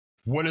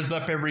What is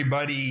up,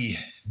 everybody?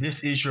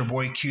 This is your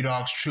boy Q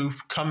Dog's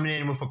Truth coming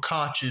in with a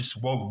conscious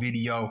woke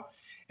video.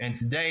 And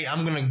today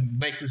I'm going to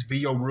make this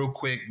video real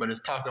quick, but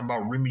it's talking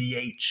about Remedy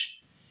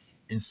H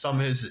and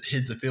some of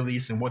his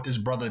affiliates and what this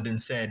brother then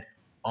said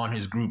on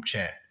his group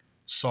chat.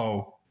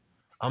 So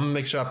I'm going to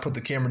make sure I put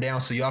the camera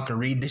down so y'all can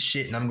read this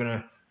shit, and I'm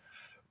going to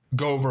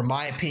go over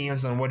my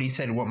opinions on what he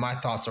said and what my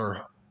thoughts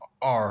are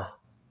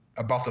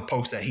about the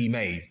post that he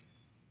made.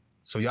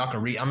 So y'all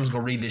can read. I'm just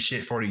going to read this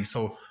shit for you.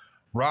 So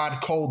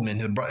Rod Coleman,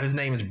 his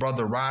name is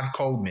Brother Rod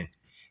Coleman.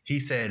 He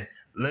said,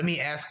 "Let me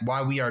ask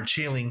why we are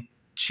cheering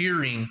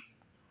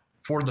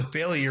for the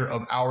failure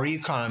of our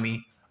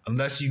economy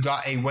unless you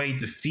got a way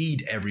to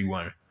feed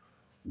everyone.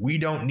 We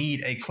don't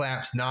need a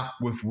collapse, not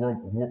with World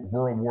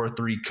War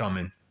III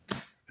coming."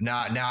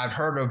 Now I've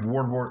heard of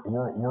World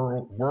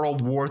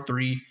War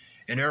III,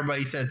 and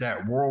everybody says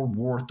that World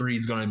War III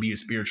is going to be a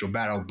spiritual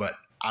battle, but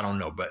I don't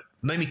know. But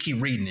let me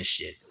keep reading this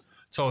shit.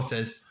 So it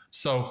says,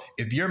 "So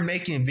if you're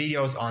making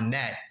videos on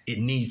that, it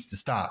needs to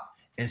stop.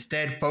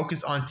 Instead,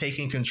 focus on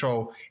taking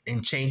control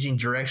and changing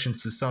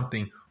directions to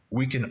something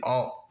we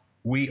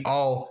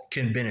all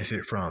can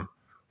benefit from.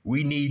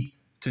 We need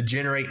to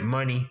generate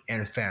money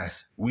and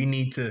fast. We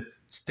need to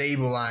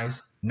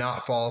stabilize,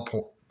 not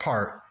fall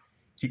apart."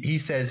 He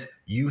says,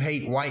 "You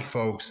hate white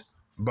folks,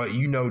 but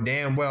you know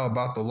damn well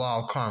about the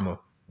law of karma.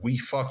 We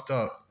fucked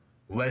up.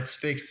 Let's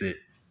fix it.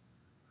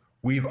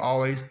 We've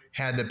always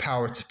had the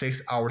power to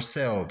fix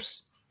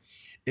ourselves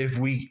if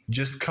we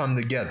just come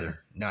together."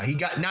 Now he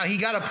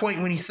got a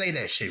point when he say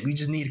that shit. We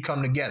just need to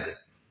come together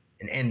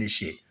and end this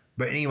shit.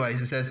 But anyways,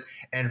 it says,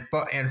 and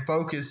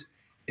focus.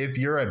 If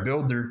you're a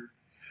builder,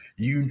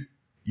 you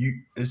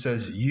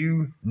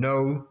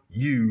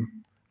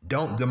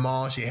don't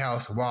demolish your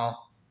house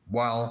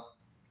while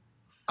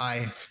I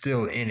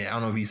still in it. I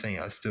don't know if he's saying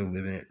I still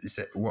live in it. It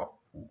said, well,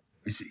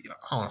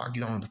 I don't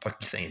know what the fuck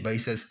he's saying, but he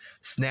says,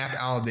 snap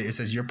out of it. It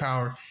says your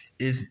power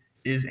is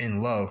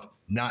in love,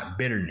 not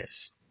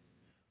bitterness.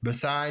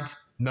 Besides,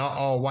 not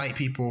all white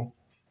people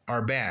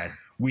are bad.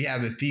 We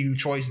have a few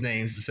choice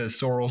names. It says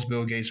Soros,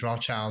 Bill Gates,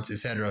 Rothschilds,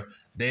 etc.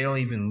 They don't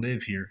even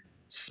live here.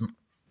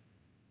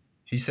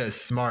 He says,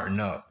 smarten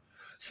up.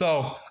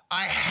 So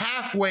I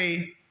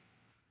halfway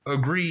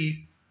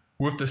agree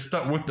with the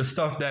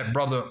stuff that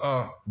brother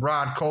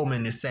Rod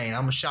Coleman is saying.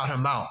 I'm gonna shout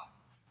him out.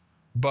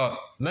 But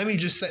let me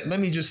just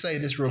say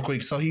this real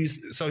quick. So he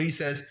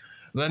says,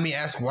 "Let me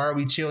ask, why are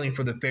we chilling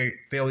for the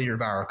failure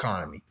of our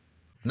economy?"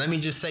 Let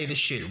me just say this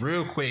shit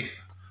real quick.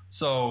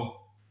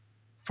 So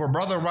for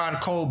brother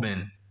Rod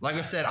Coleman, like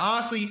I said,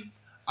 honestly,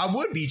 I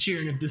would be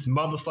cheering if this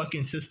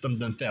motherfucking system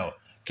done fell.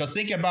 Because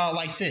think about it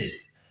like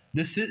this.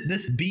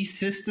 This beast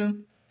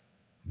system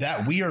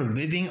that we are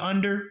living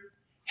under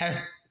has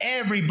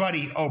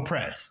everybody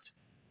oppressed.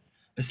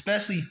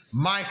 Especially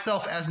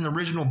myself as an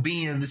original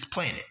being of this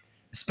planet.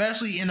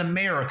 Especially in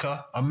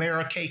America,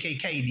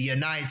 KKK, the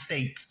United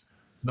States,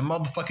 the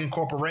motherfucking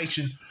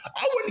corporation.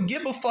 I wouldn't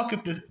give a fuck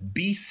if this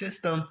beast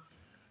system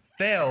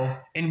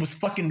fell and was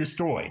fucking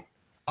destroyed.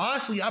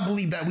 Honestly, I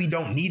believe that we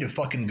don't need a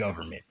fucking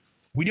government.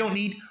 We don't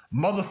need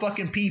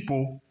motherfucking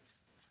people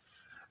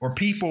or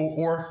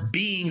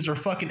beings or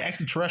fucking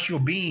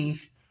extraterrestrial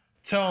beings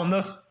telling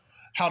us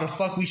how the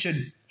fuck we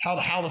should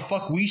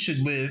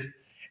live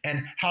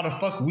and how the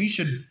fuck we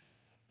should,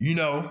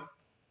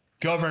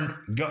 govern.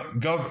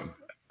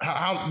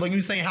 How like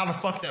you saying how the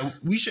fuck that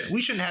we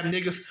shouldn't have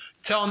niggas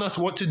telling us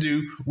what to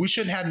do. We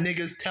shouldn't have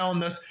niggas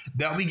telling us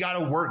that we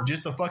gotta work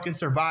just to fucking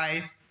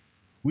survive.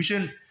 We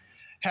shouldn't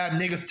have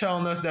niggas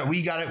telling us that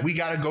we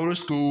gotta go to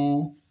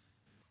school.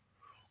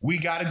 We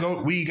gotta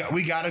go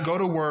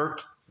to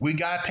work. We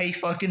gotta pay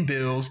fucking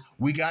bills.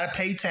 We gotta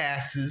pay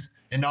taxes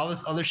and all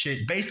this other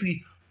shit.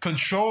 Basically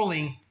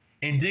controlling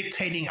and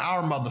dictating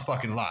our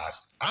motherfucking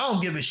lives. I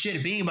don't give a shit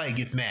if anybody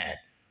gets mad.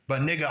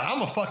 But nigga,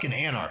 I'm a fucking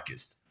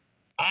anarchist.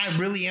 I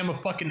really am a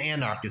fucking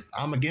anarchist.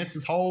 I'm against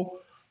this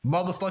whole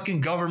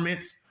motherfucking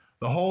governments,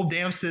 the whole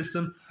damn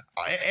system.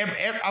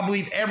 I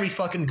believe every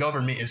fucking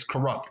government is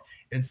corrupt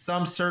in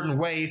some certain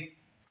way,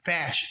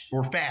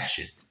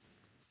 fashion.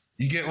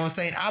 You get what I'm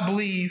saying? I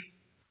believe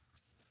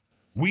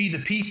we, the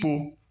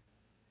people,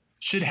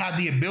 should have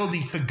the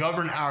ability to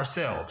govern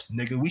ourselves,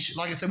 nigga. We should,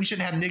 like I said, we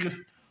shouldn't have niggas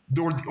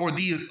or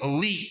the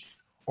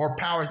elites or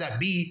powers that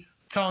be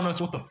telling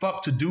us what the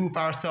fuck to do with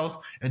ourselves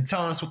and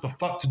telling us what the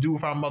fuck to do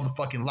with our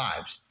motherfucking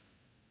lives.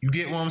 You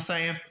get what I'm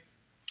saying?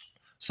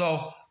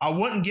 So I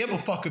wouldn't give a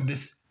fuck if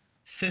this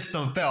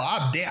system fell.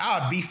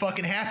 I'd be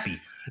fucking happy.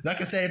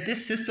 Like I said, if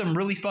this system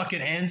really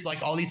fucking ends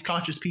like all these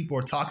conscious people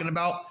are talking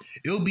about,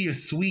 it'll be a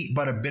sweet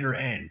but a bitter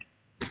end.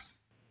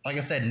 Like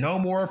I said, no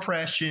more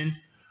oppression,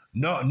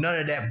 none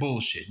of that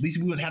bullshit. At least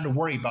we wouldn't have to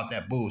worry about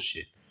that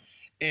bullshit.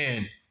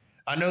 And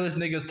I know this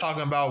nigga's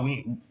talking about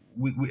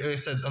it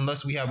says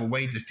unless we have a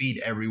way to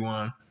feed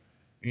everyone.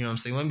 You know what I'm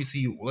saying? Let me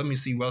see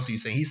what else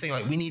he's saying. He's saying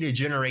like we need to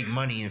generate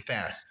money and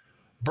fast.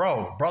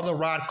 Brother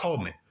Rod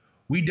Coleman,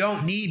 we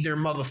don't need their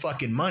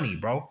motherfucking money,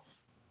 bro.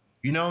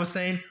 You know what I'm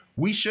saying?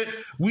 We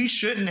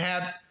shouldn't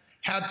have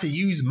to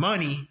use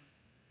money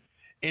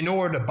in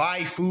order to buy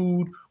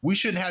food. We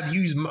shouldn't have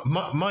used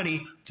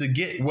money to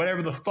get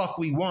whatever the fuck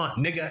we want,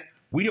 nigga.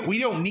 We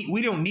don't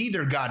need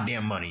their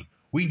goddamn money.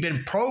 We've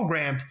been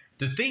programmed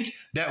to think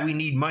that we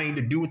need money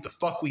to do what the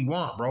fuck we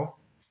want, bro.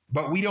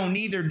 But we don't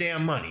need their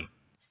damn money.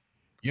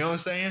 You know what I'm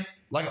saying?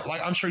 Like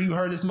I'm sure you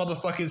heard this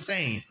motherfucking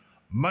saying.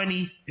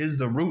 Money is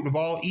the root of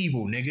all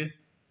evil, nigga. It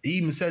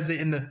even says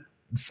it in the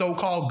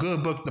so-called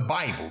good book, the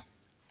Bible.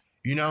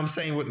 You know what I'm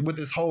saying? With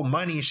this whole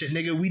money and shit,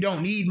 nigga, we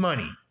don't need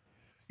money.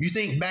 You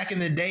think back in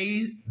the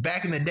day,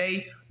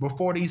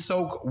 before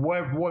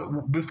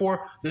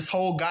before this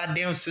whole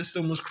goddamn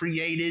system was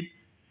created,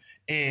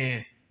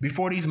 and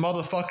before these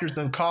motherfuckers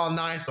done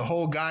colonized the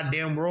whole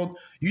goddamn world,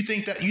 you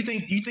think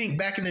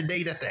back in the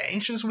day that the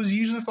ancients was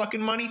using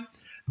fucking money?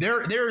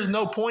 There is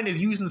no point of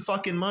using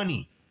fucking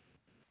money.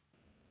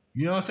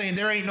 You know what I'm saying?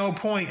 There ain't no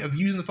point of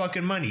using the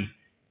fucking money.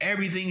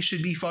 Everything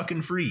should be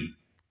fucking free.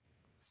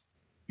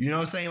 You know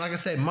what I'm saying? Like I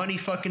said, money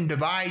fucking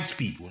divides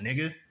people,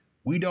 nigga.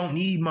 We don't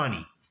need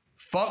money.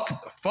 Fuck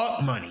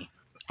money.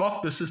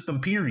 Fuck the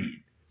system, period.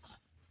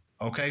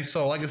 Okay,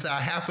 so like I said,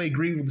 I halfway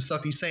agree with the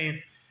stuff you're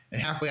saying,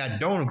 and halfway I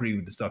don't agree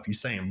with the stuff you're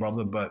saying,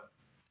 brother. But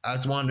I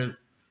just wanted to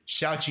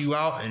shout you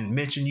out and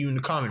mention you in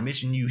the comment,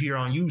 mention you here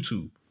on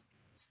YouTube.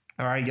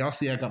 All right, y'all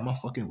see I got my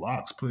fucking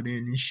locks put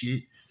in and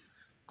shit.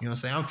 You know what I'm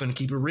saying? I'm finna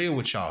keep it real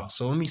with y'all.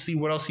 So let me see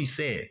what else he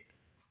said.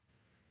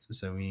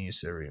 So we need to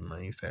separate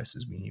money fast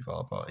as we need to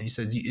fall apart. And he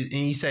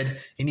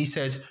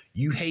says,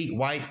 you hate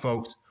white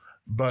folks,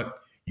 but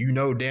you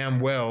know damn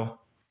well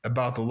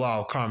about the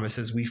law. Karma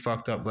says we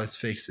fucked up. Let's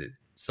fix it.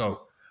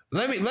 So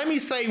let me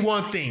say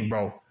one thing,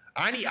 bro.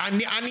 I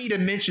need to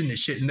mention this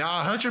shit. Now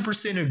I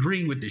 100%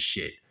 agree with this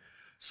shit.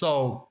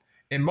 So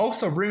in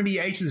most of Remedy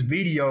H's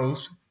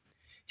videos,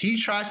 he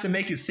tries to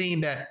make it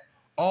seem that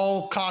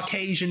all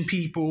Caucasian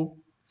people,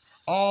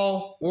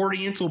 all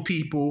Oriental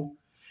people,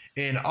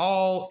 and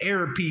all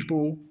Arab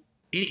people,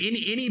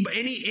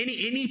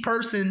 any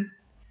person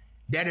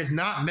that is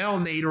not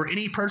melanated or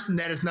any person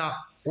that is not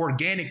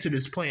organic to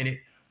this planet,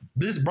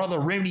 this brother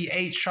Remedy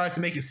H tries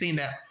to make it seem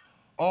that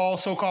all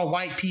so-called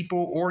white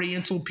people,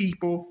 Oriental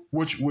people,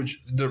 which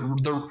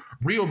the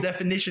real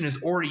definition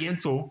is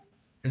Oriental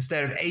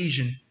instead of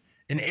Asian,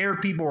 and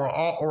Arab people are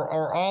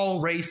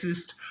all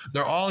racist.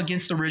 They're all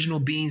against the original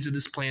beings of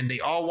this planet.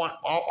 They all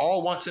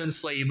want to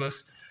enslave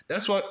us.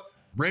 That's what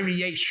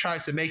Remedy H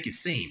tries to make it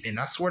seem. And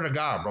I swear to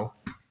God, bro,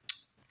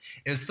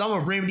 in some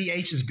of Remedy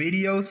H's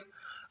videos,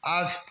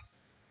 I've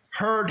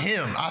heard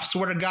him, I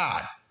swear to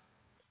God,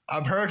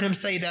 I've heard him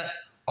say that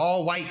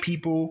all white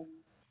people,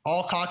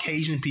 all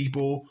Caucasian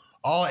people,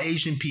 all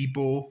Asian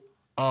people,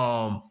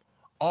 all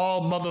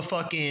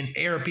motherfucking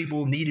Arab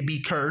people need to be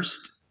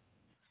cursed.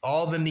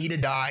 All of them need to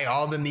die.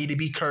 All of them need to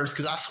be cursed.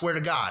 Because I swear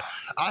to God,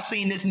 I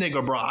seen this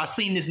nigga,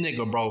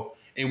 bro.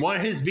 In one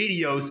of his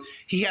videos,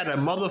 he had a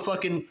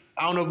motherfucking,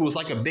 I don't know if it was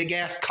like a big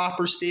ass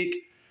copper stick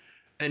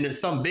and then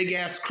some big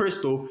ass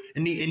crystal,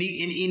 and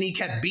he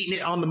kept beating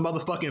it on the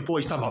motherfucking floor.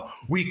 He's talking about,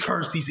 we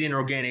curse these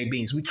inorganic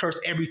beings. We curse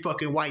every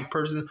fucking white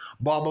person,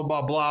 blah, blah,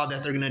 blah, blah,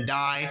 that they're going to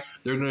die.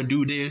 They're going to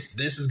do this.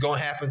 This is going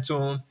to happen to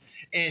them.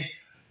 And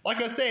like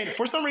I said,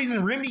 for some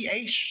reason, Remedy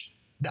H,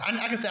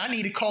 like I said, I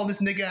need to call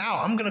this nigga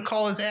out. I'm going to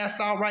call his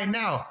ass out right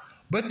now.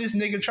 But this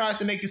nigga tries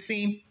to make it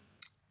seem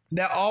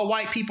that all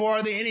white people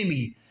are the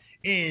enemy.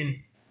 And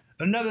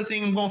another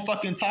thing I'm going to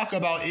fucking talk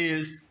about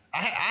is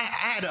I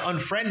had to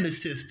unfriend the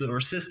sister, or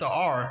Sister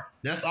R.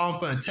 That's all I'm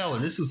going to tell her.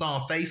 This was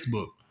on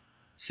Facebook.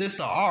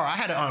 Sister R, I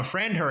had to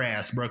unfriend her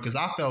ass, bro, because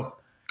I was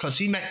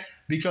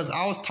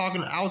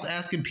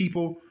asking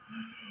people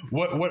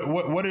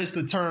what is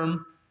the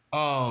term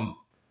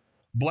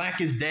black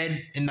is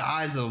dead in the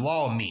eyes of the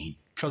law mean?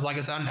 Because like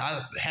I said,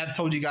 I have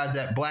told you guys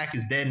that black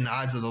is dead in the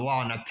eyes of the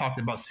law, and I talked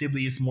about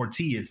Siblius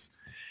Mortius.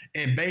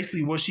 And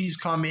basically what she's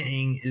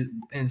commenting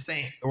and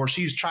saying, or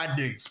she's tried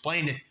to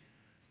explain it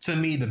to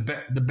me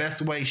the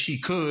best way she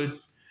could.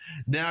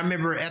 Then I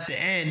remember at the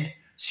end,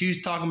 she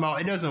was talking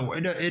about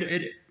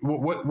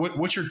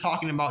what you're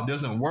talking about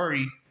doesn't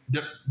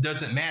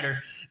matter,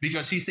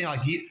 because she's saying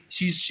like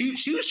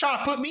she was trying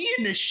to put me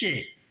in this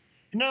shit.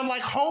 And I'm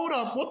like, hold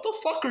up, what the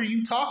fuck are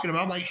you talking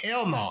about? I'm like,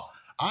 hell no.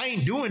 I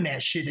ain't doing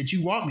that shit that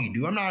you want me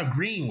to do. I'm not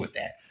agreeing with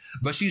that.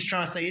 But she's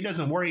trying to say it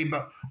doesn't worry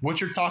about what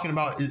you're talking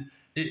about.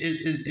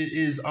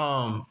 It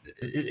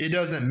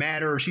doesn't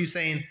matter. Or she's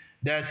saying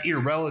that's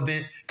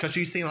irrelevant because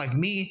she's saying like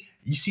me.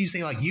 She's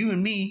saying like you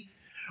and me,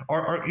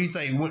 or he's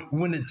saying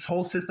when this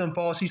whole system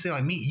falls, she's saying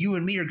like me, you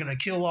and me are gonna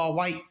kill all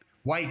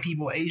white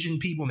people, Asian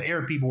people, and the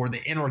Arab people, or the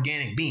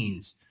inorganic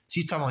beings.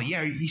 She's talking about,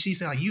 yeah. She's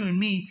saying like you and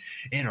me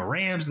and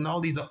Rams and all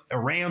these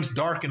Rams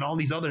Dark and all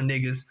these other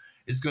niggas.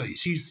 It's good.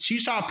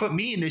 She's trying to put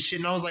me in this shit,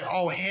 and I was like,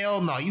 oh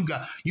hell no, you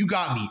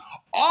got me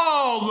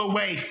all the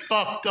way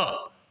fucked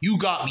up. You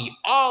got me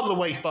all the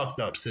way fucked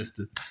up,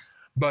 sister.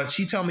 But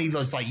she told me,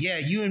 it's like, yeah,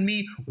 you and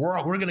me,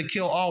 we're gonna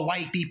kill all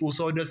white people,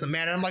 so it doesn't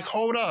matter. I'm like,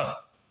 hold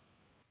up.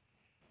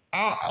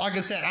 Like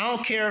I said, I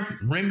don't care if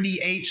Remedy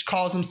H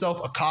calls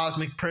himself a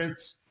cosmic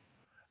prince.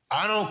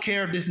 I don't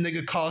care if this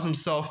nigga calls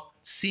himself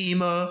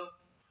Sema,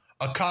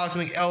 a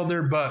cosmic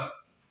elder, but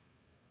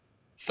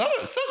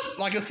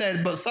like I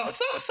said, but some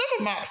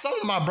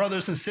of my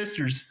brothers and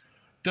sisters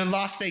done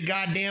lost their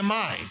goddamn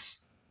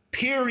minds.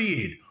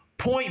 Period.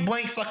 Point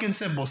blank fucking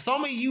simple.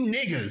 Some of you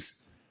niggas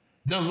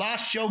done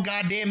lost your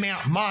goddamn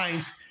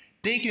minds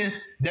thinking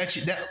that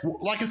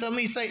like I said,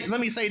 let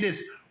me say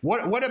this.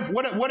 What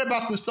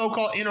about the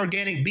so-called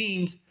inorganic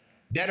beings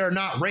that are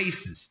not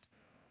racist?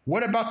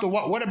 What about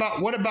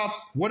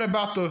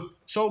the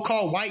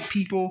so-called white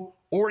people,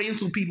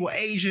 Oriental people,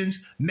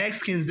 Asians,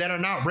 Mexicans that are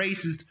not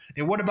racist?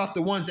 And what about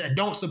the ones that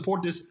don't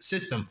support this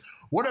system?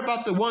 What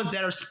about the ones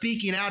that are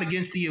speaking out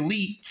against the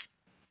elites?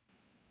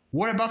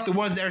 What about the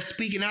ones that are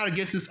speaking out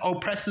against this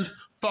oppressive,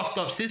 fucked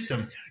up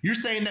system? You're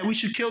saying that we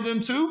should kill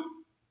them too?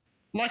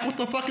 Like, what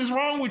the fuck is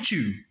wrong with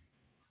you?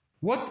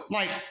 What,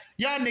 like,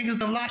 y'all niggas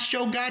done lost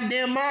your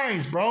goddamn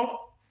minds, bro.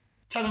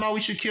 Talking about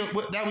we should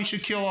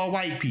kill all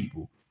white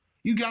people.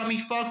 You got me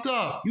fucked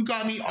up. You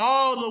got me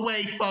all the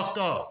way fucked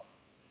up.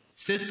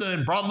 Sister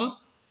and brother,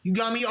 you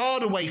got me all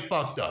the way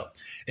fucked up.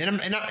 And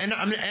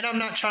I'm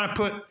not trying to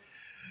put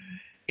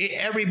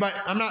everybody.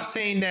 I'm not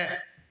saying that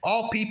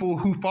all people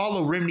who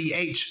follow Remedy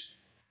H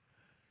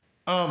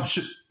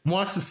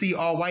wants to see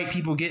all white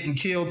people getting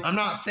killed. I'm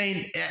not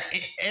saying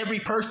every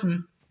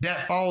person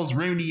that follows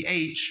Remedy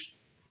H,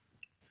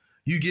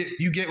 you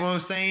get what I'm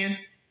saying,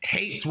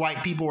 hates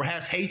white people or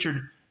has hatred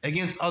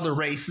against other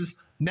races.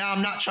 Now,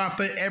 I'm not trying to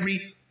put every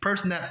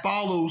person that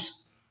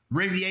follows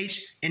Remedy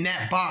H in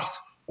that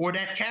box or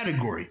that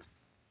category.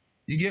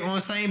 You get what I'm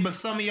saying? But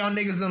some of y'all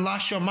niggas done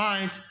lost your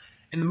minds.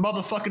 And the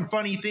motherfucking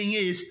funny thing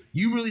is,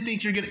 you really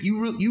think you're gonna,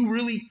 you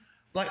really,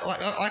 like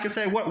I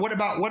said, what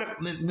about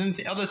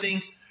the other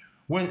thing,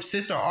 when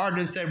Sister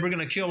Arden said we're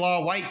gonna kill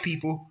all white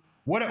people,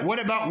 what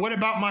about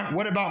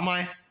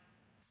my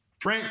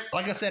friend?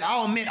 Like I said,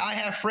 I'll admit I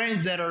have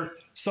friends that are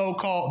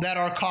so-called, that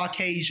are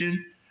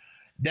Caucasian,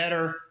 that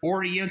are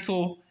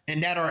Oriental,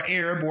 and that are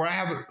Arab, or I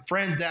have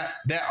friends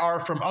that are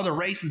from other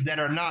races that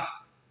are not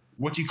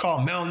what you call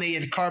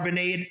melanated,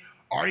 carbonated.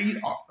 I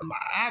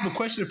have a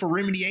question for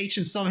Remedy H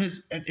and some of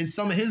his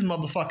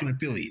motherfucking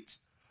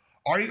affiliates.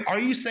 Are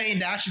you saying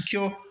that I should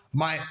kill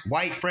my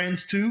white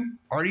friends too?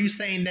 Are you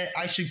saying that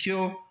I should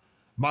kill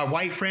my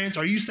white friends?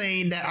 Are you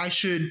saying that I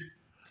should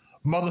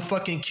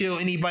motherfucking kill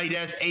anybody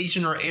that's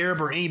Asian or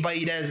Arab or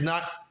anybody that is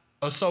not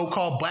a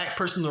so-called black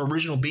person or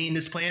original being in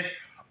this planet?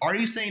 Are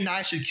you saying that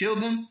I should kill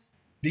them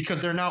because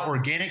they're not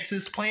organic to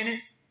this planet?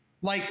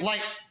 Like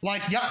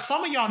y'all,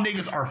 some of y'all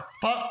niggas are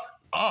fucked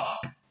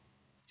up.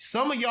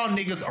 Some of y'all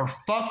niggas are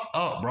fucked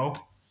up, bro.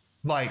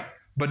 Like,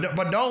 but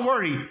don't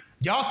worry.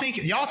 Y'all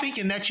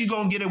thinking that you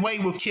gonna get away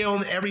with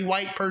killing every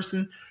white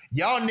person.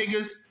 Y'all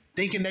niggas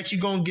thinking that you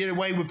gonna get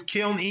away with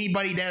killing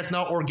anybody that's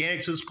not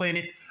organic to this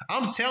planet.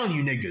 I'm telling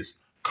you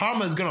niggas,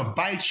 karma's gonna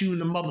bite you in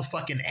the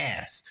motherfucking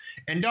ass.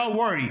 And don't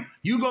worry,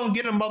 you gonna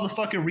get a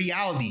motherfucking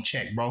reality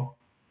check, bro.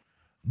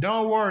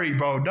 Don't worry,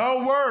 bro.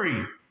 Don't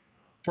worry.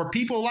 For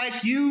people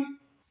like you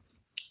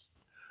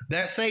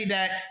that say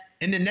that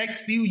in the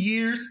next few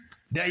years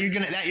that you're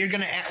gonna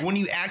when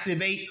you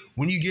activate,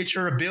 when you get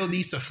your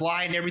abilities to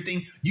fly and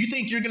everything, you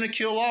think you're gonna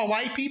kill all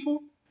white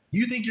people?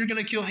 You think you're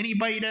gonna kill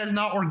anybody that's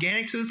not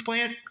organic to this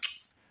planet?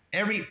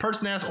 Every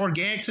person that's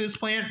organic to this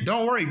planet?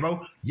 Don't worry,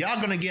 bro. Y'all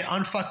gonna get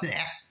unfucking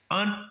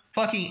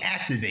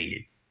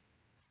activated.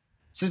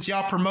 Since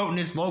y'all promoting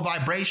this low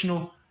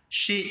vibrational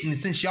shit, and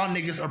since y'all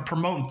niggas are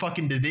promoting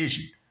fucking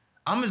division,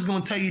 I'm just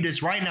gonna tell you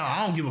this right now.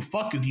 I don't give a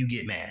fuck if you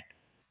get mad.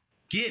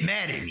 Get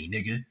mad at me,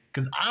 nigga,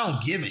 because I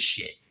don't give a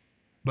shit.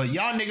 But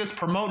y'all niggas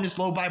promoting this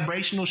low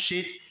vibrational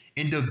shit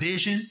in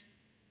division,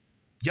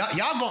 y'all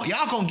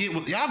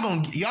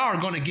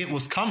are gonna get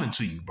what's coming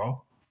to you,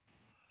 bro.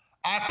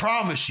 I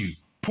promise you,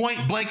 point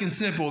blank and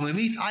simple. And at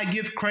least I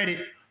give credit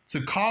to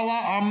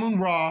Kala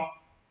Amun-Ra,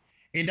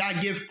 and I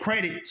give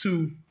credit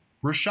to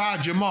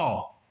Rashad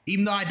Jamal,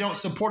 even though I don't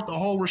support the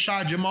whole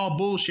Rashad Jamal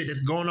bullshit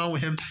that's going on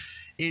with him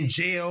in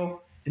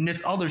jail and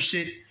this other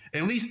shit.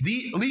 At least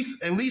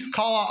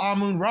Kala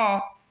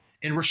Amun-Ra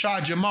and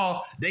Rashad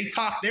Jamal, they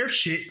talk their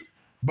shit,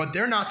 but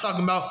they're not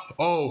talking about,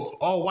 oh,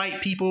 all white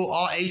people,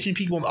 all Asian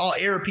people, all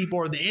Arab people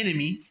are the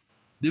enemies.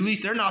 At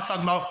least they're not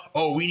talking about,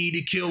 oh, we need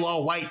to kill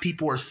all white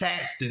people or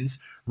Saxtons.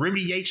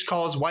 Remedy H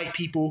calls white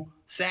people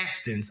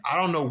Saxtons. I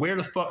don't know where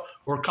the fuck,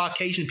 or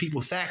Caucasian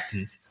people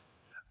Saxons.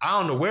 I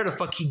don't know where the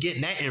fuck he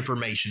getting that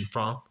information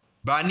from,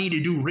 but I need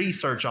to do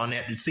research on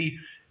that to see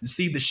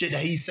the shit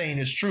that he's saying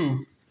is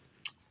true.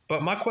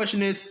 But my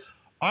question is,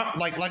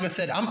 like I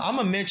said, I'm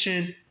gonna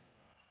mention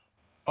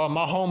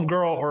my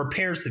homegirl or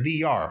Paris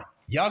VR.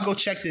 Y'all go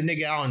check the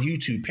nigga out on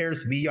YouTube,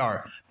 Paris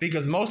VR,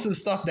 because most of the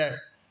stuff that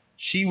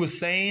she was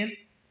saying,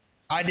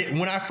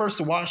 when I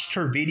first watched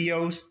her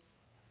videos,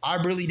 I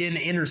really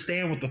didn't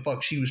understand what the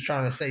fuck she was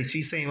trying to say.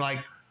 She's saying like,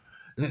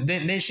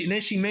 then she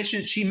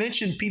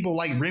mentioned people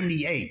like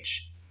Remedy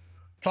H,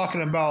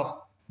 talking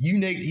about you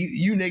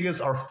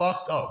niggas are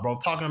fucked up, bro.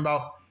 Talking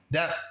about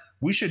that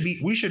we should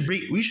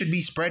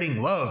be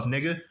spreading love,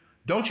 nigga.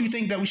 Don't you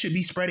think that we should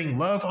be spreading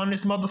love on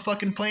this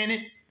motherfucking planet?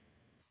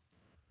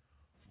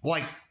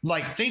 Like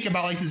think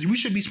about it like this. We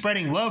should be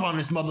spreading love on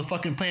this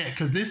motherfucking planet,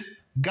 because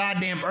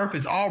goddamn earth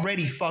is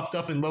already fucked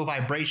up and low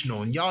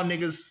vibrational, and y'all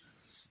niggas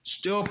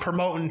still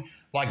promoting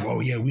like,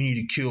 well, yeah, we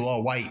need to kill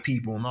all white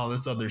people and all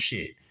this other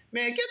shit.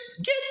 Man,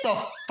 get the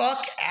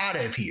fuck out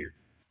of here.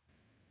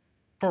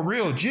 For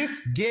real,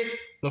 just get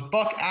the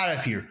fuck out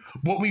of here.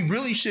 What we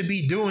really should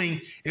be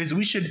doing is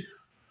we should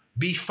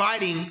be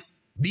fighting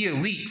the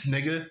elites,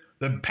 nigga.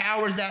 The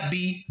powers that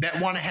be that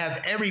want to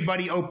have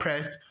everybody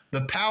oppressed.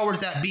 The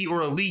powers that be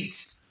or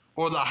elites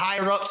or the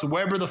higher ups,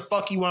 whatever the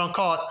fuck you want to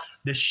call it,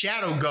 the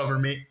shadow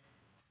government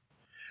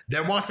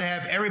that wants to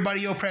have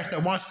everybody oppressed,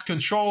 that wants to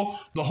control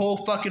the whole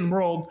fucking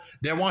world,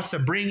 that wants to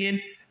bring in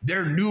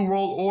their new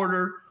world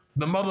order,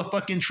 the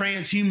motherfucking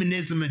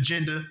transhumanism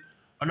agenda,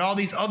 and all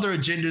these other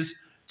agendas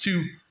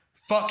to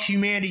fuck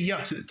humanity up,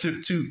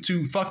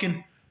 to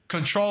fucking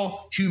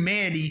control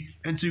humanity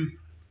and to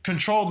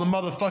control the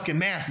motherfucking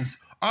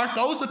masses. Aren't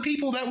those the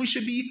people that we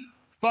should be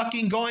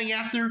fucking going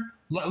after?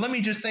 Let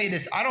me just say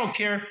this. I don't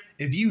care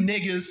if you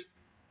niggas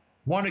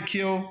want to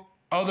kill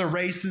other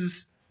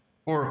races,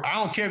 or I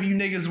don't care if you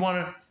niggas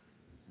want to,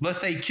 let's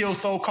say, kill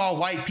so-called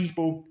white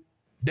people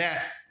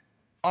that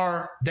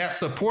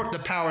support the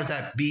powers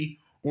that be,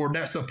 or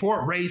that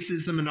support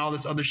racism and all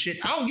this other shit.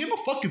 I don't give a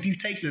fuck if you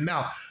take them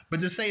out. But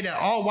to say that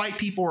all white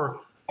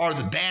people are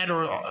the bad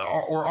or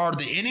are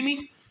the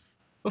enemy,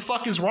 the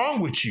fuck is wrong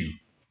with you?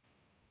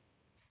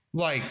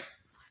 Like,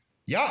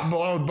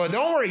 y'all, but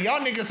don't worry, y'all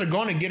niggas are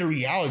going to get a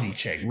reality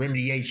check.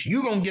 Remedy H,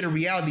 you going to get a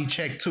reality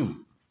check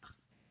too.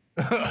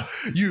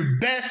 you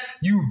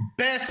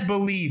best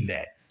believe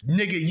that.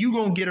 Nigga, you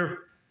going to get a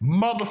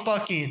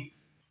motherfucking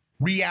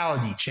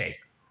reality check.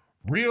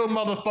 Real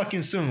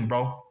motherfucking soon,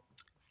 bro.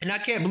 And I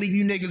can't believe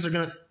you niggas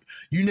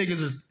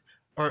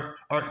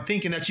are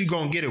thinking that you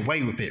gonna get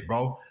away with it,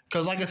 bro.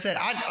 Cause like I said,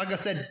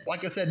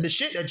 the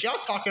shit that y'all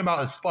talking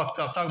about is fucked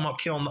up. Talking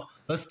about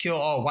let's kill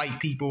all white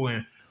people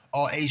and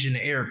all Asian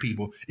and Arab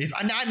people.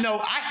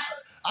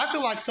 I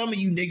feel like some of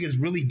you niggas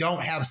really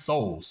don't have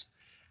souls,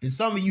 and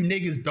some of you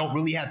niggas don't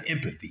really have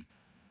empathy.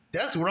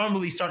 That's what I'm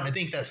really starting to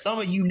think, that some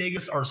of you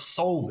niggas are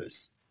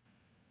soulless.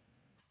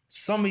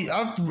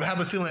 I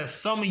have a feeling that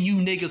some of you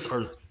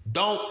niggas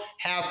don't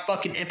have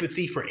fucking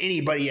empathy for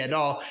anybody at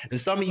all, and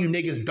some of you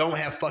niggas don't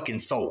have fucking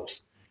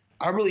souls.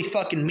 I really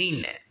fucking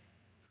mean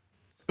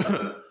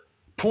that.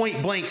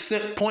 Point blank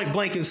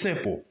and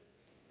simple.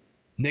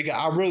 Nigga,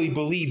 I really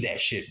believe that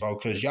shit, bro,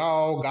 because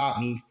y'all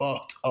got me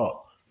fucked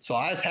up. So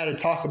I just had to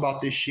talk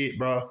about this shit,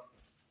 bro.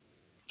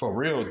 For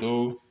real,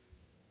 dude.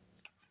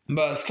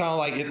 But it's kind of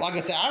like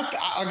I said,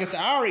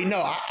 I already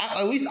know.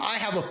 At least I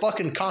have a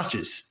fucking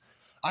conscience.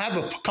 I have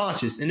a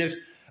conscience, and if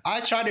I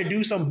try to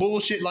do some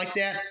bullshit like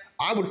that,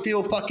 I would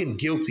feel fucking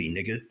guilty,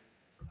 nigga.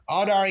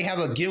 I'd already have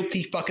a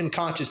guilty fucking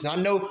conscience. And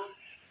I know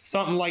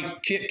something like,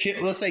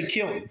 let's say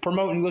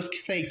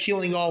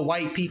killing all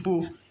white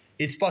people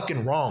is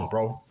fucking wrong,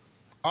 bro.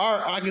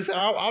 Like I said,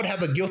 I would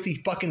have a guilty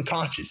fucking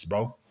conscience,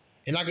 bro.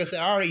 And like I said,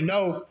 I already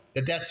know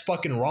that that's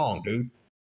fucking wrong, dude.